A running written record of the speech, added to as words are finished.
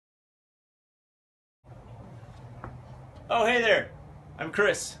Oh, hey there! I'm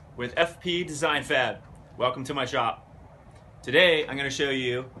Chris with FPDesignFab. Welcome to my shop. Today I'm going to show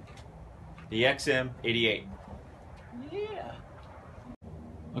you the XM-88. Yeah!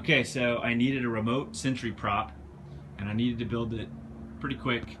 Okay, so I needed a remote Sentry prop and I needed to build it pretty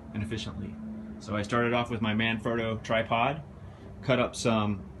quick and efficiently. So I started off with my Manfrotto tripod, cut up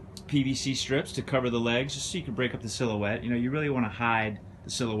some PVC strips to cover the legs just so you can break up the silhouette. You know, you really want to hide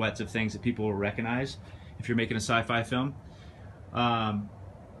the silhouettes of things that people will recognize if you're making a sci-fi film.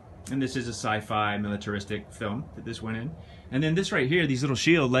 And this is a sci-fi militaristic film that this went in. And then this right here, these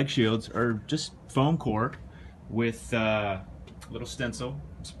little leg shields, are just foam core with a little stencil,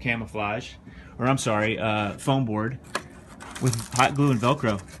 some camouflage, or I'm sorry, foam board with hot glue and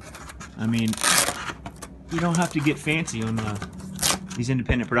Velcro. I mean, you don't have to get fancy on these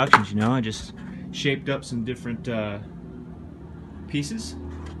independent productions, you know. I just shaped up some different pieces,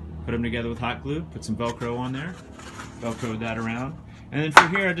 put them together with hot glue, put some Velcro on there, Velcroed that around, and then for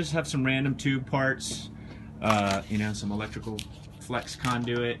here I just have some random tube parts, you know, some electrical flex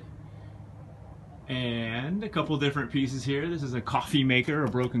conduit, and a couple different pieces here. This is a coffee maker, a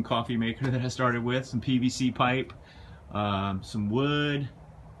broken coffee maker that I started with, some PVC pipe, some wood,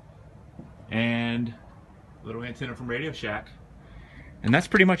 and a little antenna from Radio Shack. And that's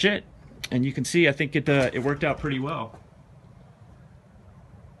pretty much it. And you can see, I think it worked out pretty well.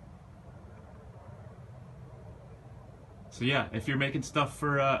 So yeah, if you're making stuff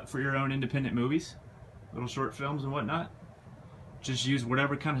for your own independent movies, little short films and whatnot, just use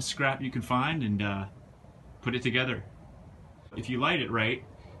whatever kind of scrap you can find and put it together. If you light it right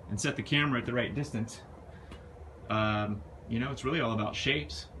and set the camera at the right distance, you know, it's really all about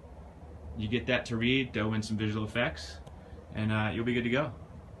shapes. You get that to read, throw in some visual effects, and you'll be good to go.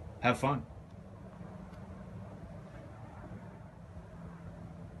 Have fun.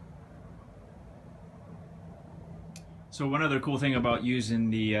 So one other cool thing about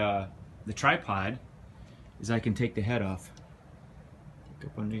using the tripod is I can take the head off. Look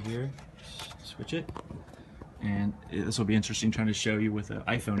up under here, switch it, and this will be interesting trying to show you with an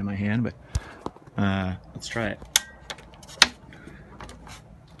iPhone in my hand, but let's try it.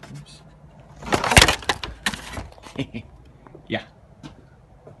 Oops. Yeah,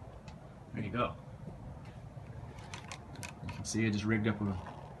 there you go. You can see I just rigged up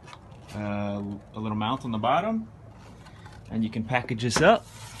a little mount on the bottom. And you can package this up,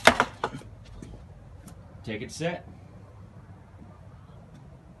 take it set.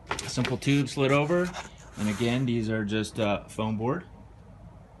 Simple tube slid over, and again, these are just foam board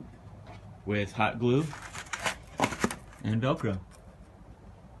with hot glue and Velcro.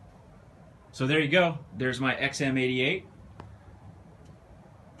 So there you go. There's my XM-88.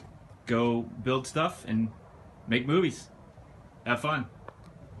 Go build stuff and make movies. Have fun.